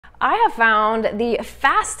I have found the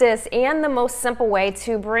fastest and the most simple way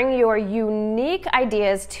to bring your unique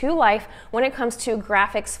ideas to life when it comes to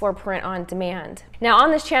graphics for print on demand. Now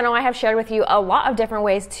on this channel, I have shared with you a lot of different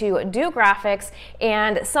ways to do graphics,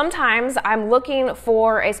 and sometimes I'm looking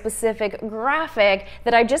for a specific graphic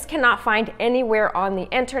that I just cannot find anywhere on the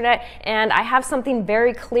internet, and I have something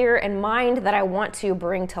very clear in mind that I want to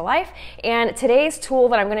bring to life, and today's tool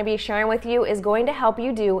that I'm going to be sharing with you is going to help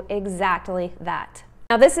you do exactly that.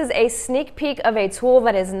 Now this is a sneak peek of a tool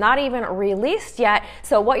that is not even released yet,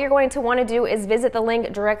 so what you're going to want to do is visit the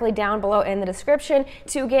link directly down below in the description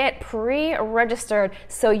to get pre-registered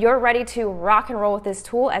so you're ready to rock and roll with this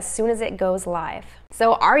tool as soon as it goes live.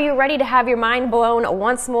 So are you ready to have your mind blown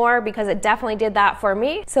once more? Because it definitely did that for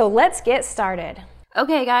me. So let's get started.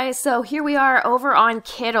 Okay guys, so here we are over on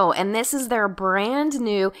Kittle, and this is their brand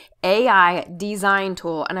new AI design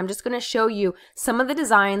tool, and I'm just going to show you some of the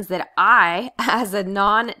designs that I, as a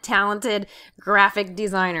non-talented graphic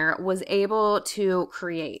designer, was able to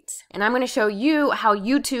create. And I'm going to show you how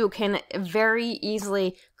you too can very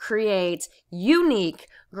easily create unique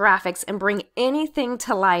graphics and bring anything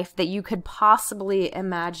to life that you could possibly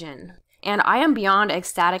imagine. And I am beyond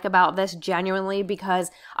ecstatic about this, genuinely,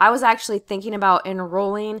 because I was actually thinking about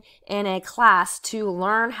enrolling in a class to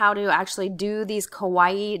learn how to actually do these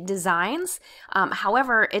kawaii designs.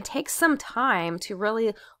 However, it takes some time to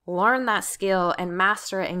really learn that skill and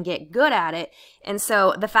master it and get good at it. And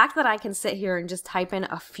so the fact that I can sit here and just type in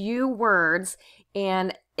a few words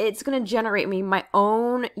and it's going to generate me my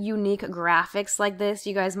own unique graphics like this,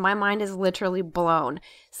 you guys, my mind is literally blown.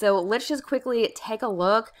 So let's just quickly take a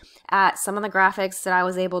look at some of the graphics that I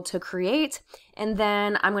was able to create, and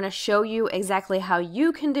then I'm going to show you exactly how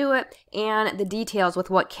you can do it and the details with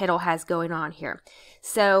what Kittle has going on here.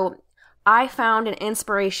 So I found an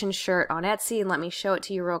inspiration shirt on Etsy, and let me show it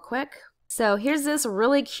to you real quick. So here's this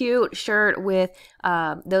really cute shirt with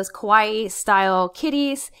those kawaii style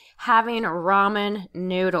kitties having ramen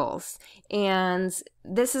noodles. And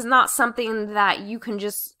this is not something that you can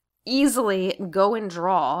just easily go and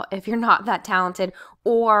draw if you're not that talented,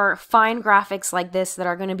 or find graphics like this that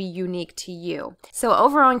are going to be unique to you. So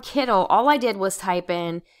over on Kittle, all I did was type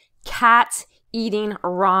in cat eating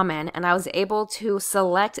ramen, and I was able to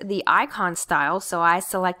select the icon style. So I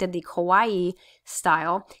selected the kawaii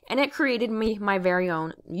style, and it created me my very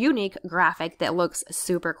own unique graphic that looks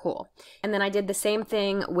super cool. And then I did the same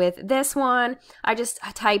thing with this one. I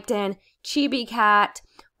typed in chibi cat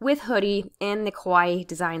with hoodie in the kawaii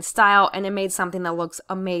design style, and it made something that looks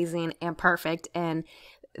amazing and perfect. And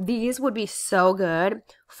these would be so good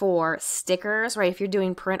for stickers, right? If you're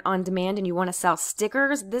doing print on demand and you want to sell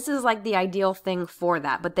stickers, this is like the ideal thing for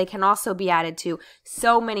that. But they can also be added to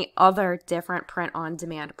so many other different print on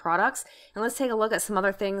demand products. And let's take a look at some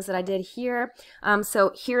other things that I did here.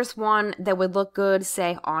 So here's one that would look good,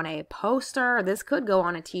 say, on a poster. This could go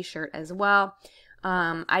on a t-shirt as well.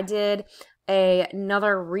 I did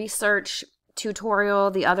another research tutorial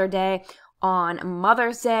the other day on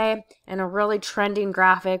Mother's Day, and a really trending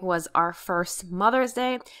graphic was our first Mother's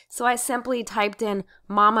Day. So I simply typed in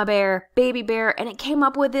mama bear, baby bear, and it came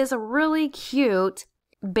up with this really cute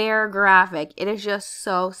bear graphic. It is just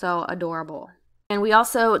so adorable. And we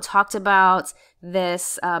also talked about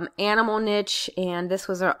this animal niche, and this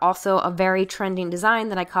was also a very trending design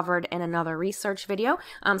that I covered in another research video.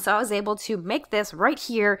 So I was able to make this right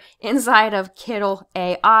here inside of Kittle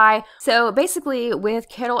AI. So basically with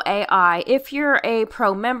Kittle AI, if you're a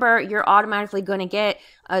pro member, you're automatically going to get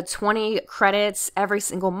 20 credits every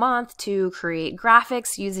single month to create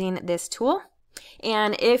graphics using this tool.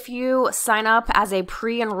 And if you sign up as a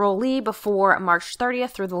pre-enrollee before March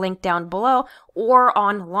 30th through the link down below, or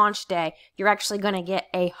on launch day, you're actually going to get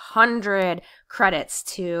 100 credits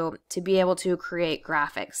to be able to create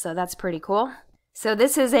graphics. So that's pretty cool. So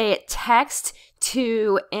this is a text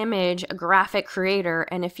to image graphic creator,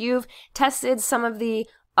 and if you've tested some of the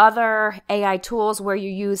other AI tools where you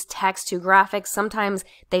use text to graphics, sometimes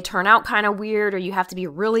they turn out kind of weird, or you have to be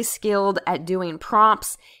really skilled at doing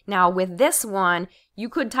prompts. Now with this one, you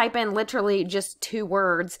could type in literally just 2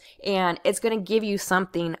 words and it's going to give you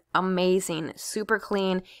something amazing, super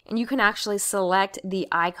clean, and you can actually select the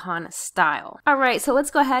icon style. All right, so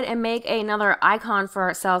let's go ahead and make another icon for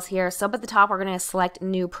ourselves here. So up at the top, we're going to select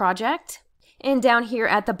new project. And down here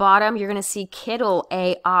at the bottom, you're going to see Kittle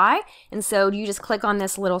AI. And so you just click on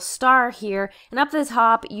this little star here. And up at the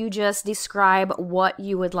top, you just describe what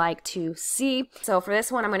you would like to see. So for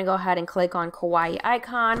this one, I'm going to go ahead and click on Kawaii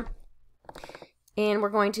Icon. And we're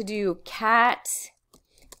going to do cat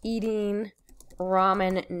eating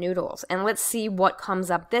ramen noodles. And let's see what comes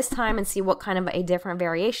up this time and see what kind of a different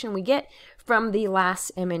variation we get from the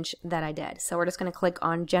last image that I did. So we're just going to click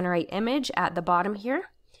on generate image at the bottom here.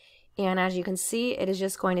 And as you can see, it is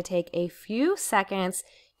just going to take a few seconds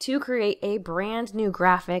to create a brand new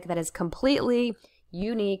graphic that is completely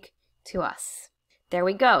unique to us. There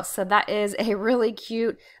we go. So that is a really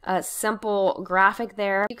cute, simple graphic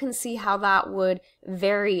there. You can see how that would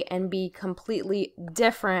vary and be completely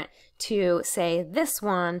different to, say, this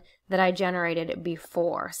one that I generated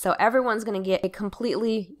before. So everyone's going to get a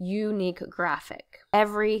completely unique graphic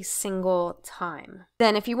every single time.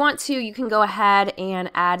 Then if you want to, you can go ahead and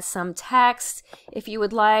add some text. If you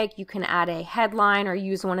would like, you can add a headline or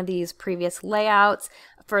use one of these previous layouts.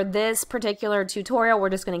 For this particular tutorial,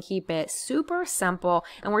 we're just going to keep it super simple,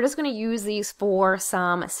 and we're just going to use these for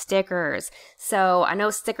some stickers. So I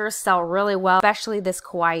know stickers sell really well, especially this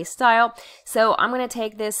kawaii style. So I'm going to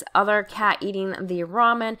take this other cat eating the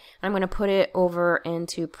ramen, and I'm going to put it over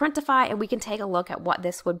into Printify, and we can take a look at what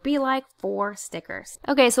this would be like for stickers.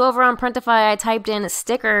 Okay, so over on Printify, I typed in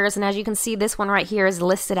stickers, and as you can see, this one right here is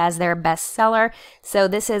listed as their best seller. So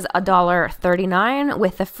this is $1.39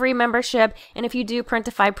 with the free membership, and if you do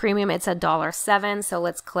Printify Premium, it's $1.07. So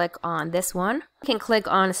let's click on this one. You can click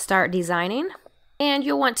on Start Designing, and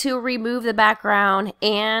you'll want to remove the background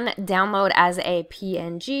and download as a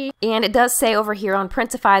PNG. And it does say over here on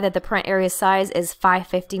Printify that the print area size is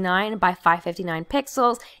 559 by 559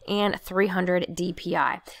 pixels and 300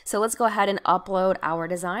 DPI. So let's go ahead and upload our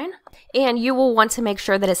design. And you will want to make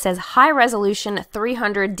sure that it says high resolution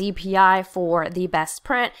 300 DPI for the best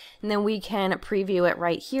print. And then we can preview it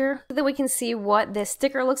right here so that we can see what this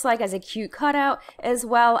sticker looks like as a cute cutout, as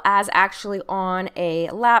well as actually on a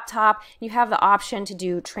laptop. You have the option to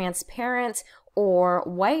do transparent or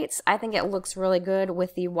white. I think it looks really good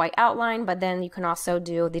with the white outline, but then you can also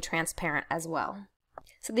do the transparent as well.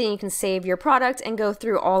 So then you can save your product and go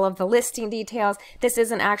through all of the listing details. This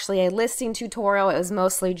isn't actually a listing tutorial. It was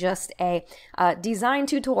mostly just a design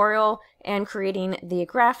tutorial and creating the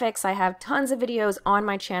graphics. I have tons of videos on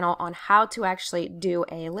my channel on how to actually do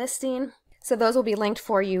a listing. So those will be linked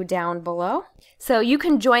for you down below. So you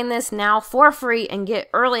can join this now for free and get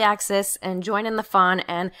early access and join in the fun.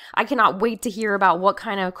 And I cannot wait to hear about what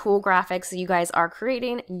kind of cool graphics you guys are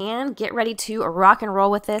creating, and get ready to rock and roll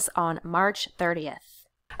with this on March 30th.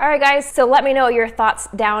 All right, guys, so let me know your thoughts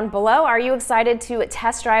down below. Are you excited to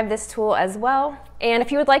test drive this tool as well? And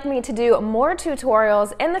if you would like me to do more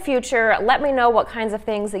tutorials in the future, let me know what kinds of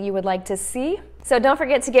things that you would like to see. So don't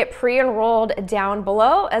forget to get pre-enrolled down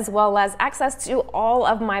below, as well as access to all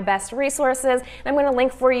of my best resources. I'm going to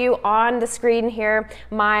link for you on the screen here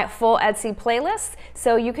my full Etsy playlist,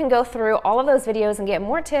 so you can go through all of those videos and get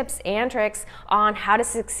more tips and tricks on how to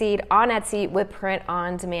succeed on Etsy with print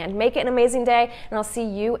on demand. Make it an amazing day, and I'll see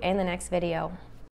you in the next video.